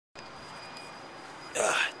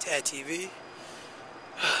Cat TV.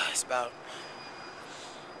 It's about,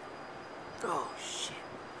 oh shit,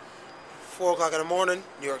 4 o'clock in the morning,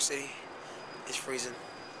 New York City. It's freezing.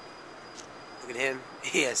 Look at him.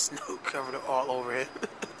 He has snow covered all over him.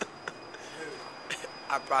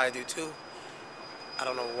 I probably do too. I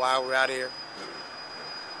don't know why we're out here.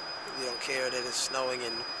 We don't care that it's snowing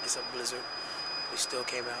and it's a blizzard. We still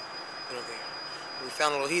came out. We don't care. We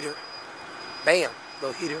found a little heater. Bam!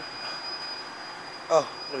 Little heater. Oh,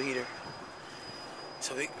 little heater.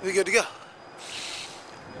 So we good to go.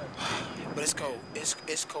 But it's cold.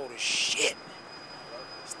 It's cold as shit.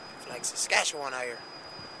 It's like Saskatchewan out here.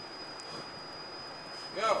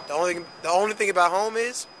 The only thing about home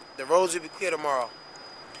is the roads will be clear tomorrow.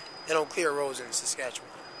 They don't clear roads in Saskatchewan.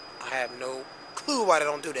 I have no clue why they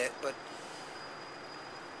don't do that, but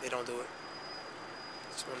they don't do it.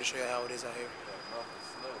 Just wanted to show you how it is out here.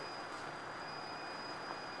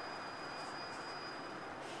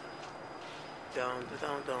 Dun, dun,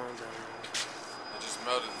 dun, dun, dun. I just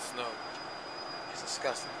melted the snow. It's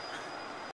disgusting.